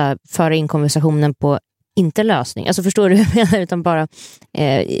föra in konversationen på inte lösning. Alltså förstår du hur jag menar? Utan bara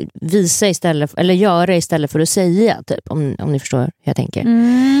visa istället, eller göra istället för att säga, typ, om ni förstår hur jag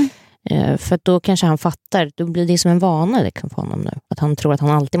tänker. För att då kanske han fattar, då blir det som en vana liksom för honom nu. Att han tror att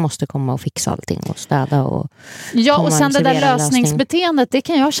han alltid måste komma och fixa allting och städa och och sen det där lösningsbeteendet, det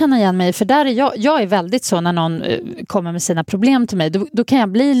kan jag känna igen mig, för där är jag är väldigt så, när någon kommer med sina problem till mig, då kan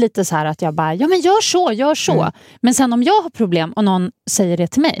jag bli lite så här att jag bara, men gör så. Men sen om jag har problem och någon säger det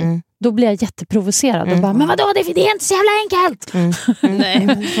till mig, då blir jag jätteprovocerad och bara, men vadå, det är inte så jävla enkelt.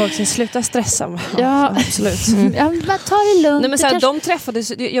 Nej, folk ska sluta stressa. Ja, absolut. Ja, bara ta det lugnt. Nej, men så här, de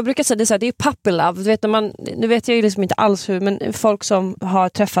träffades, jag brukar säga det är puppy love. Du vet, nu vet jag ju liksom inte alls hur, men folk som har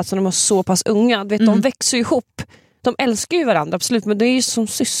träffats när de var så pass unga, du vet, de växer ju ihop. De älskar ju varandra, absolut, men det är ju som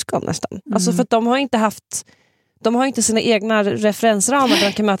syskon nästan. Alltså för att de har inte sina egna referensramar där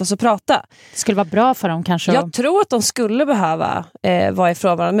de kan mötas och prata. Det skulle vara bra för dem kanske. Jag tror att de skulle behöva vara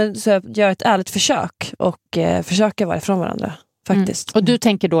ifrån varandra. Men så gör ett ärligt försök och försöka vara ifrån varandra. Faktiskt. Och du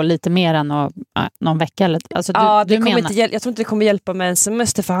tänker då lite mer än någon vecka? Eller? Alltså, jag tror inte det kommer hjälpa med en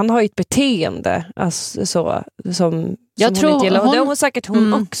semester. För han har ju ett beteende som jag tror hon inte gillar. Och det har säkert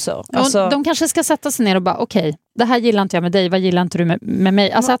hon också. Alltså, de kanske ska sätta sig ner och bara, okej, det här gillar inte jag med dig, vad gillar inte du med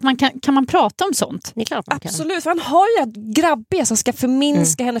mig? Alltså att kan man prata om sånt? Det är klart man absolut, för han har ju grabbiga som ska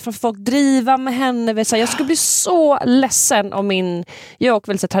förminska henne från folk, driva med henne. Jag skulle bli så ledsen om jag är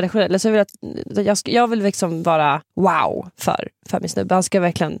väldigt traditionell, så jag vill liksom vara wow för min snubbe. Han ska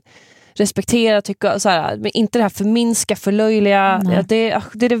verkligen respektera, tycka så här, men inte det här förminska, förlöjliga. Det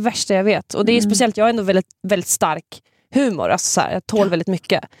är det värsta jag vet. Och det är speciellt, jag är ändå väldigt, väldigt stark humor, alltså så här, jag tål väldigt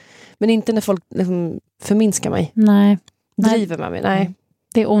mycket. Men inte när folk liksom förminskar mig. Nej. Driver med mig, nej.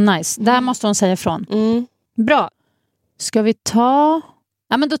 Det är onajs. Där måste hon säga ifrån. Bra. Ska vi ta...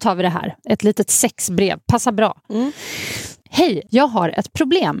 Ja, men då tar vi det här. Ett litet sexbrev. Passar bra. Hej, jag har ett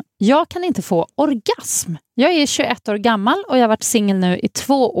problem. Jag kan inte få orgasm. Jag är 21 år gammal och jag har varit singel nu i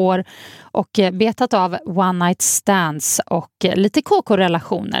 2 år och betat av one night stands och lite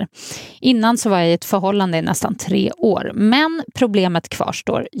KK-relationer. Innan så var jag i ett förhållande i nästan 3 år. Men problemet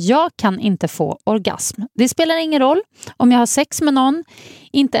kvarstår. Jag kan inte få orgasm. Det spelar ingen roll om jag har sex med någon,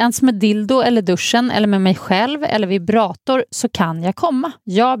 inte ens med dildo eller duschen eller med mig själv eller vibrator, så kan jag komma.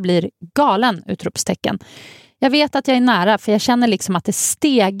 Jag blir galen, utropstecken. Jag vet att jag är nära för jag känner liksom att det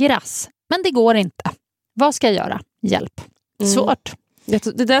stegras. Men det går inte. Vad ska jag göra? Hjälp. Svårt.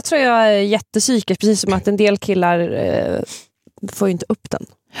 Det där tror jag är jättepsykiskt. Precis som att en del killar får inte upp den.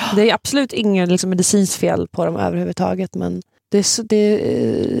 Det är absolut ingen liksom, medicinskt fel på dem överhuvudtaget. Men det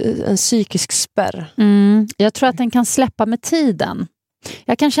är en psykisk spärr. Jag tror att den kan släppa med tiden.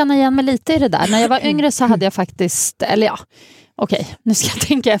 Jag kan känna igen mig lite i det där. När jag var yngre så hade jag faktiskt... Eller ja, okej, nu ska jag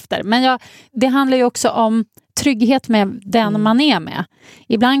tänka efter. Men det handlar ju också om trygghet med den man är med.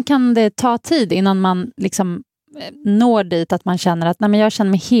 Ibland kan det ta tid innan man liksom når dit att man känner att nej, men jag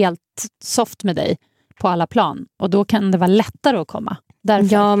känner mig helt soft med dig på alla plan. Och då kan det vara lättare att komma.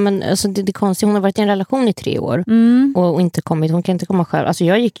 Därför. Ja, men alltså, det är konstigt. Hon har varit i en relation i 3 år och inte kommit. Hon kan inte komma själv. Alltså,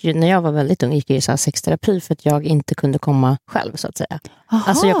 jag gick ju, när jag var väldigt ung, gick jag i så här sexterapi för att jag inte kunde komma själv, så att säga. Aha.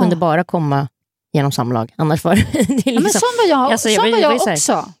 Alltså jag kunde bara komma genom samlag. Annars var det liksom, men sån var jag, alltså, jag var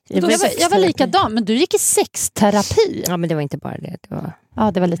också. Jag var likadan, men du gick i sexterapi. Ja, men det var inte bara det.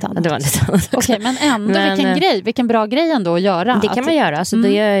 Det var lite annat. Det var lite annat. Okej, men ändå, vilken bra grej ändå att göra. Det kan man göra. Alltså,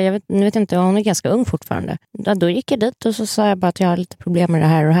 nu vet inte, hon är ganska ung fortfarande. Då gick jag dit och så sa jag bara att jag har lite problem med det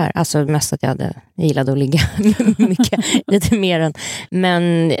här och det här. Alltså mest att jag gillade att ligga mycket, lite mer än.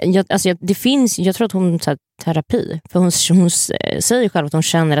 Men jag tror att hon tar terapi. För hon säger själv att hon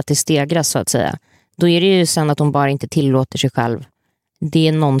känner att det stegras, så att säga. Då är det ju sen att hon bara inte tillåter sig själv. Det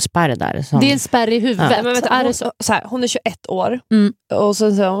är någon spärr där. Det är en spärr i huvudet. Ja. Men hon är 21 år. Och så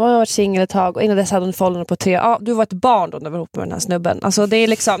hon har varit singel ett tag. Och innan dess hade hon förhållande på 3. Du var ett barn då när du var ihop med den här snubben. Alltså det är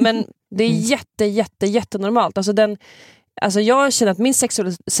liksom, men det är jättenormalt. Alltså jag känner att min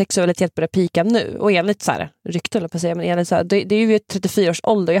sexualitet börjar pika nu. Och enligt så här, rykte eller på att säga, men enligt så här, det är ju 34 års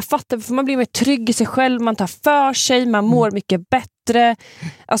ålder. Jag fattar, för man blir mer trygg i sig själv. Man tar för sig, man mår mycket bättre.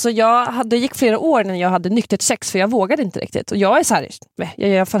 Alltså det gick flera år när jag hade nyktert sex, för jag vågade inte riktigt. Och jag är så här, jag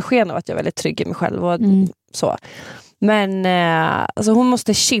är i alla fall sken av att jag är väldigt trygg i mig själv och så. Men alltså hon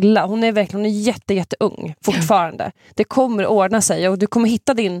måste chilla. Hon är jätteung fortfarande. Det kommer ordna sig och du kommer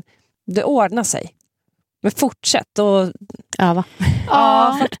hitta det ordnar sig. Men fortsätt och öva.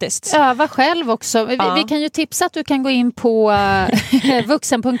 Ja, faktiskt. Öva själv också. Vi kan ju tipsa att du kan gå in på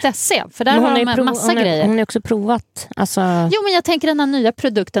vuxen.se, för där har de en massa grejer. Hon har också provat. Alltså... Jo, men jag tänker den här nya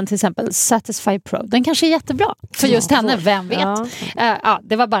produkten, till exempel Satisfy Pro. Den kanske är jättebra för just henne, vem vet.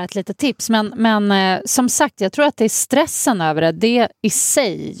 Det var bara ett litet tips. Men som sagt, jag tror att det är stressen över det i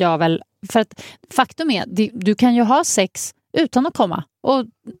sig gör väl. För att faktum är, du kan ju ha sex utan att komma. Och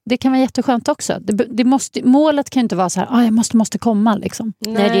det kan vara jätteskönt också. Målet kan ju inte vara så här, jag måste komma liksom.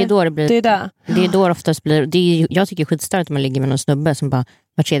 Nej, det är då det blir. Det är då det oftast blir. Jag tycker det är skitstarkt att man ligger med någon snubbe som bara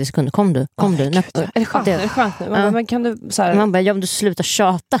var 3 sekund, kom du. Är det skönt nu? Men kan du så här... Man bara, du slutar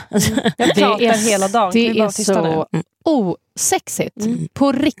tjata. Jag pratar hela dagen. Det är så osexigt.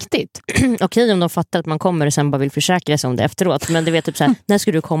 På riktigt. Okej, om de fattar att man kommer och sen bara vill försäkra sig om det efteråt. Men det vet typ så här, när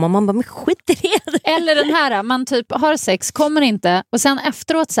ska du komma? Man bara, men skit i det. Eller den här, man typ har sex, kommer inte. Och sen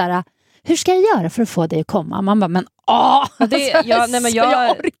efteråt så här, hur ska jag göra för att få dig att komma? Man bara, men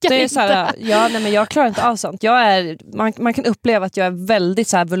jag klarar inte av sånt. Man kan uppleva att jag är väldigt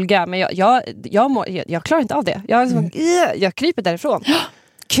så här vulgär, men jag klarar inte av det. Jag kryper därifrån.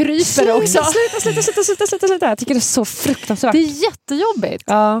 Kryper också. Sluta. Jag tycker det är så fruktansvärt. Det är jättejobbigt.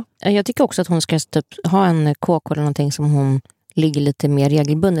 Ja. Jag tycker också att hon ska typ ha en KK eller någonting som hon ligger lite mer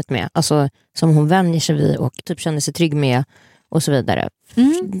regelbundet med. Alltså som hon vänjer sig vid och typ känner sig trygg med och så vidare.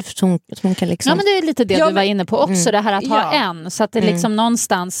 Så hon kan liksom... Ja, men det är lite det du var inne på också, det här att ha en. Så att det liksom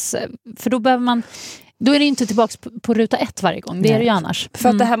någonstans... För då behöver man... Då är det inte tillbaka på ruta 1 varje gång. Det är det ju annars. För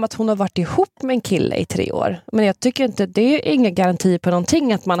att det här med att hon har varit ihop med en kille i 3 år. Men jag tycker inte, det är inga garantier på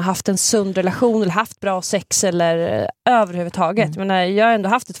någonting att man har haft en sund relation eller haft bra sex eller överhuvudtaget. Men jag har ändå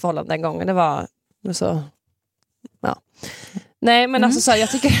haft ett förhållande den gången. Det var så... Ja. Nej, men alltså så,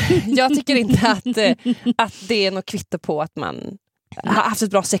 jag tycker inte att det är något kvitto på att man har haft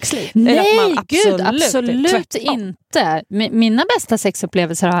ett bra sexliv. Nej, att man absolut inte. Mina bästa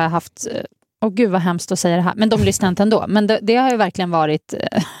sexupplevelser har jag haft... gud vad hemskt att säga det här. Men de lyssnar inte ändå. Men det har ju verkligen varit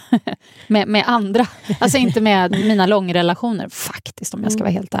med andra. Alltså inte med mina långrelationer. Faktiskt, om jag ska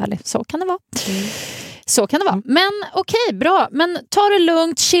vara helt ärlig. Så kan det vara. Så kan det vara. Men okej, bra. Men ta det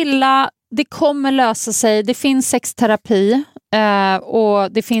lugnt, chilla. det kommer lösa sig. Det finns sexterapi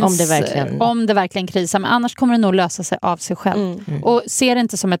och det finns om det verkligen krisar, men annars kommer det nog lösa sig av sig själv. Och ser det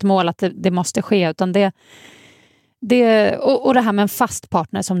inte som ett mål att det måste ske, utan det här med en fast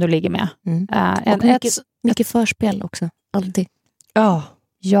partner som du ligger med. Mycket förspel också, alltid. Ja.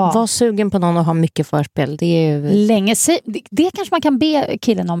 Var sugen på någon att ha mycket förspel. Det är ju... länge. Det kanske man kan be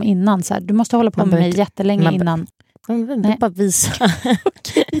killen om innan. Så här. Du måste hålla på med mig jättelänge innan. Nej. Bara visa.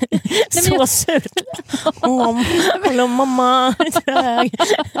 Så surt. Hålla mamma. Men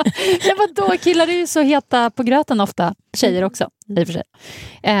vadå, killar är ju så heta på gröten ofta. Tjejer också, i och för sig.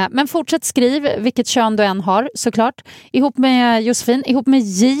 Men fortsätt skriv, vilket kön du än har, såklart. Ihop med Josefin, ihop med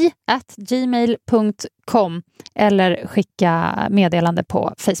j@gmail.com, eller skicka meddelande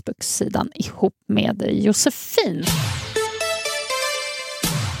på Facebook-sidan ihop med Josefin.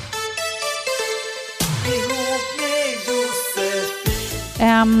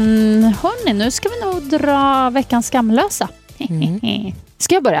 Hörni, nu ska vi nog dra veckans skamlösa.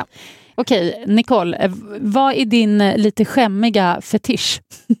 Ska jag börja? Okej, Nicole, vad är din lite skämmiga fetisch?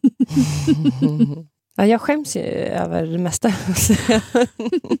 Ja, jag skäms ju över det mesta.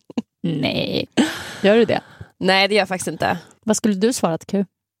 Nej, gör du det? Nej, det gör jag faktiskt inte. Vad skulle du svara till Q?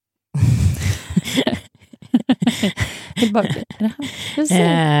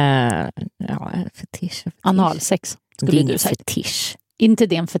 Fetisch. Analsex. Det är ingen fetisch. Inte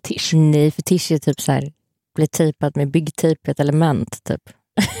det en fetisch? Nej, fetisch är typ så här, bli tejpad med byggtejp, ett element typ.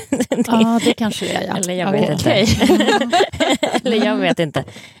 Det kanske det är, ja. Eller jag vet inte. Eller jag vet inte.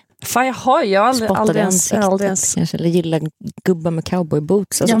 Fan, jag aldrig ens kanske, eller gillar gubbar med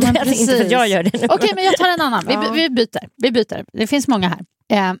cowboyboots. Alltså, ja, men inte för att jag gör det nu. Okej, men jag tar en annan. Vi byter. Det finns många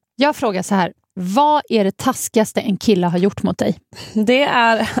här. Jag frågar så här. Vad är det taskigaste en kille har gjort mot dig? Det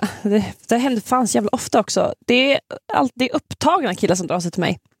händer fanns jävla ofta också. Det är alltid upptagna killar som drar sig till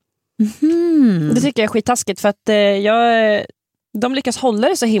mig. Det tycker jag är skittaskigt, för att de lyckas hålla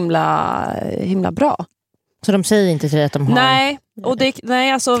det så himla bra. Så de säger inte till dig att de har...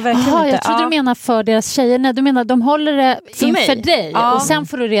 Nej, alltså verkligen inte. Jag trodde du menar för deras tjejer. Nej, du menar de håller det för inför dig och sen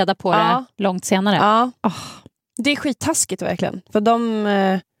får du reda på det långt senare. Ja. Det är skittaskigt verkligen. För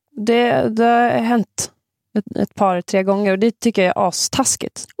det har hänt ett par, 3 gånger, och det tycker jag är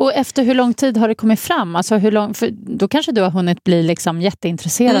astaskigt. Och efter hur lång tid har det kommit fram? Alltså för då kanske du har hunnit bli liksom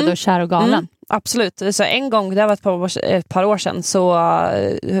jätteintresserad och kär och galen. Absolut. Så en gång, det var ett par år sedan, så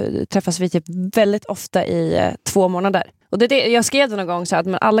träffas vi typ väldigt ofta i 2 månader. Och jag skrev det någon gång så att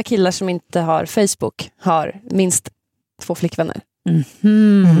alla killar som inte har Facebook har minst 2 flickvänner.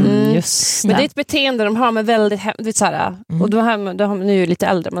 Just det. Men det är ett beteende de har med väldigt så här, och de har nu ju lite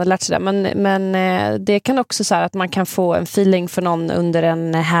äldre, man har lärt sig det, men det kan också så här att man kan få en feeling för någon under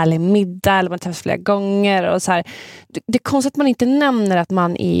en härlig middag, eller man träffas flera gånger, och så här, det är konstigt att man inte nämner att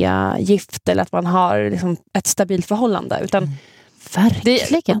man är gift eller att man har liksom ett stabilt förhållande, utan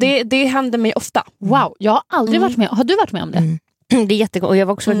verkligen. Det händer mig ofta. Wow, jag har aldrig varit med. Har du varit med om det? Det är jättegott. Och jag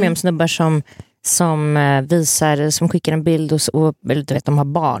har också varit med om snubbar som visar, som skickar en bild eller du vet, de har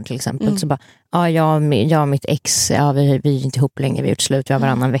barn till exempel, så bara, jag och mitt ex, vi är inte ihop längre, vi har gjort slut, vi har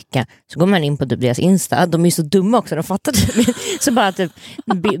varannan vecka. Så går man in på deras Insta, de är så dumma också, de fattar det. Så bara typ,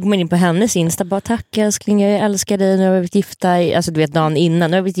 går man in på hennes Insta, bara tack älskling, jag älskar dig, nu har vi blivit gifta i, alltså du vet, dagen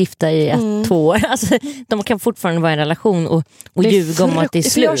innan, nu har vi blivit gifta i 1-2 år. Alltså, de kan fortfarande vara i en relation och ljuga om att det är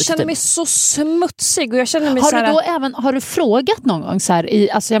slut. Jag känner mig så smutsig, och jag känner mig har du frågat någon gång så här,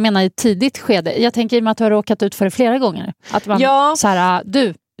 alltså jag menar i tidigt skede, jag tänker i och med att du har råkat ut för det flera gånger, att man så här,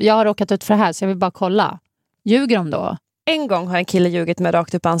 jag har råkat ut för det här så jag vill bara kolla. Ljuger de då? En gång har en kille ljugit med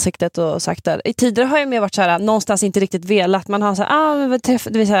rakt upp ansiktet och sagt där. I tidigare har jag mer varit så här, någonstans inte riktigt velat. Man har så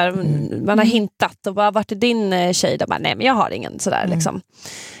här, man har hintat och bara, vart är din tjej? Då bara, nej men jag har ingen sådär liksom.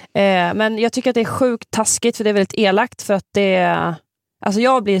 Men jag tycker att det är sjukt taskigt, för det är väldigt elakt, för att alltså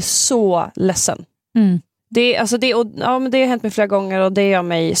jag blir så ledsen. Det har hänt mig flera gånger, och det gör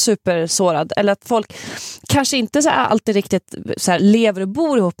mig supersårad. Eller att folk kanske inte så här alltid riktigt så här lever och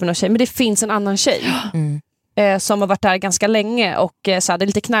bor ihop med någon tjej, men det finns en annan tjej som har varit där ganska länge, och så här, det är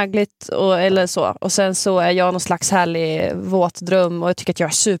lite knaggligt eller så. Och sen så är jag någon slags härlig våt dröm, och jag tycker att jag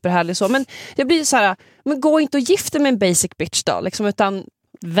är superhärlig så. Men jag blir så här, men gå inte och gifta med en basic bitch då, liksom, utan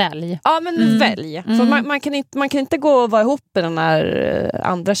välj. Ja, men välj. För man kan inte gå och vara ihop med den här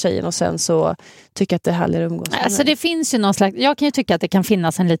andra tjejen och sen så tycka att det är härligare att umgås. Alltså det finns ju någon slags, jag kan ju tycka att det kan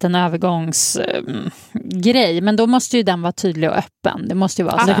finnas en liten övergångsgrej, men då måste ju den vara tydlig och öppen. Det måste ju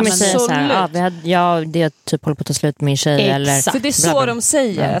vara så. Kan man säga så här, det typ håller på att ta slut med min tjej. Eller, för det är så de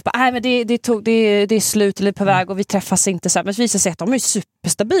säger. Att, men det är slut eller på väg och vi träffas inte så här. Men det visar sig att de är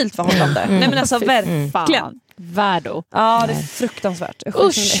superstabilt förhållande. Nej men alltså verkligen. värdo. Ja, det är fruktansvärt.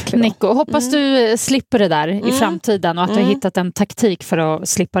 Usch, Nico. Hoppas du slipper det där i framtiden och att du har hittat en taktik för att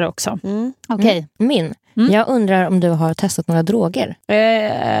slippa det också. Okej. Jag undrar om du har testat några droger?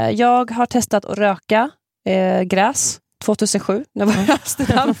 Jag har testat att röka gräs 2007 när jag var i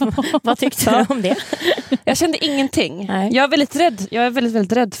Amsterdam. Vad tyckte du om det? Jag kände ingenting. Nej. Jag är väldigt rädd. Jag är väldigt,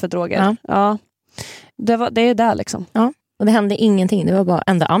 väldigt rädd för droger. Ja. Det är där liksom. Ja. Och det hände ingenting, det var bara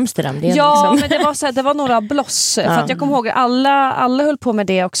ända Amsterdam. Det liksom. Men det var så här, det var några bloss. För att jag kommer ihåg, alla höll på med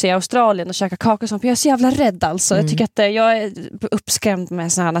det också i Australien och käka kakor och sånt. Jag är så jävla rädd alltså. Jag tycker att jag är uppskrämd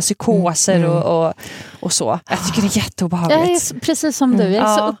med såna här psykoser och så. Jag tycker det är jätteobehagligt. Jag är precis som du, jag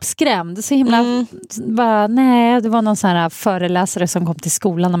är så uppskrämd. Så himla, nej, det var någon sån här föreläsare som kom till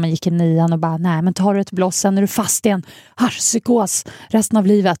skolan när man gick i 9:an och bara, nej men tar du ett bloss, sen är du fast i en psykos resten av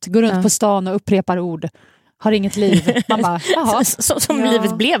livet. Går runt på stan och upprepar ord. Har inget liv. Man bara, jaha. Som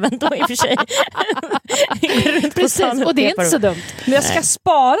livet blev ändå i och för sig. Precis, och det är inte så dumt. Men jag ska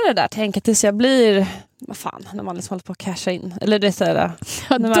spara det där, tänka tills jag blir... Vad fan, när man liksom håller på att casha in. Eller det är där,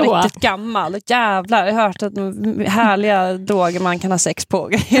 när man är riktigt gammal. Jävlar, jag har hört att härliga droger man kan ha sex på.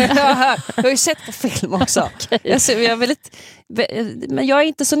 Jag har ju sett på film också. Men jag är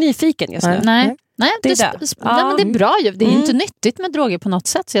inte så nyfiken just nu. Nej, men det är bra ju. Det är inte nyttigt med droger på något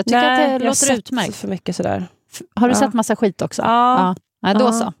sätt. Så jag tycker att det låter utmärkt. För mycket sådär. Har du sett massa skit också? Ja. Nej,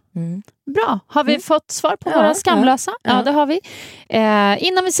 då så. Bra, har vi fått svar på våra skamlösa? Ja, det har vi.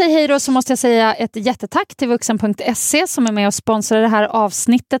 Innan vi säger hej då så måste jag säga ett jättetack till vuxen.se som är med och sponsrar det här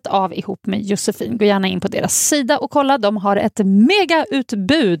avsnittet av Ihop med Josefin. Gå gärna in på deras sida och kolla. De har ett mega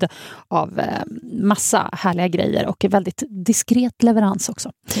utbud av massa härliga grejer och väldigt diskret leverans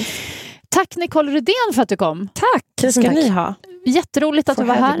också. Tack Nicole Rydén för att du kom. Tack, det ska ni ha. Jätteroligt att du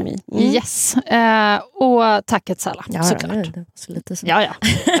var här. Yes. Och tack Etsala, såklart. Det var så lite så. Ja. Jag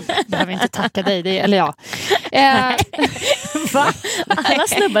behöver inte tacka dig, eller ja. Va? Alla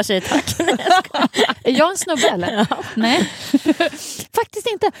snubbar säger tack. Är jag en snubbe eller? Ja. Nej. Faktiskt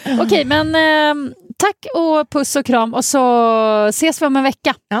inte. Okej, men tack och puss och kram och så ses vi om en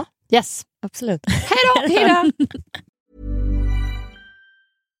vecka. Ja. Yes. Absolut. Hej då.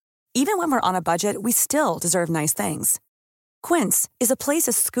 Even when we're on a budget, we still deserve nice things. Quince is a place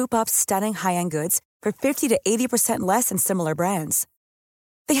to scoop up stunning high-end goods for 50 to 80% less than similar brands.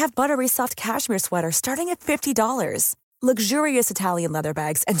 They have buttery soft cashmere sweaters starting at $50, luxurious Italian leather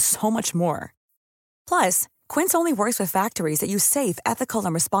bags, and so much more. Plus, Quince only works with factories that use safe, ethical,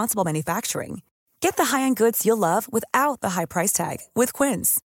 and responsible manufacturing. Get the high-end goods you'll love without the high price tag with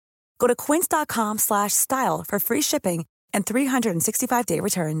Quince. Go to quince.com/style for free shipping and 365-day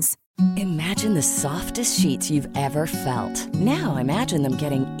returns. Imagine the softest sheets you've ever felt. Now imagine them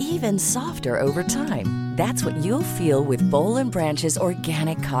getting even softer over time. That's what you'll feel with Boll & Branch's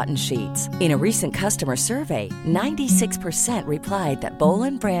organic cotton sheets. In a recent customer survey, 96% replied that Boll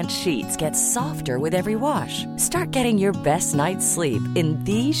 & Branch sheets get softer with every wash. Start getting your best night's sleep in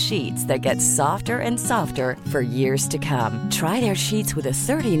these sheets that get softer and softer for years to come. Try their sheets with a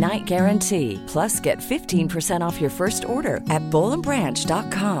 30-night guarantee. Plus, get 15% off your first order at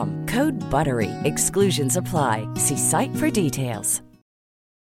bollandbranch.com. Code BUTTERY. Exclusions apply. See site for details.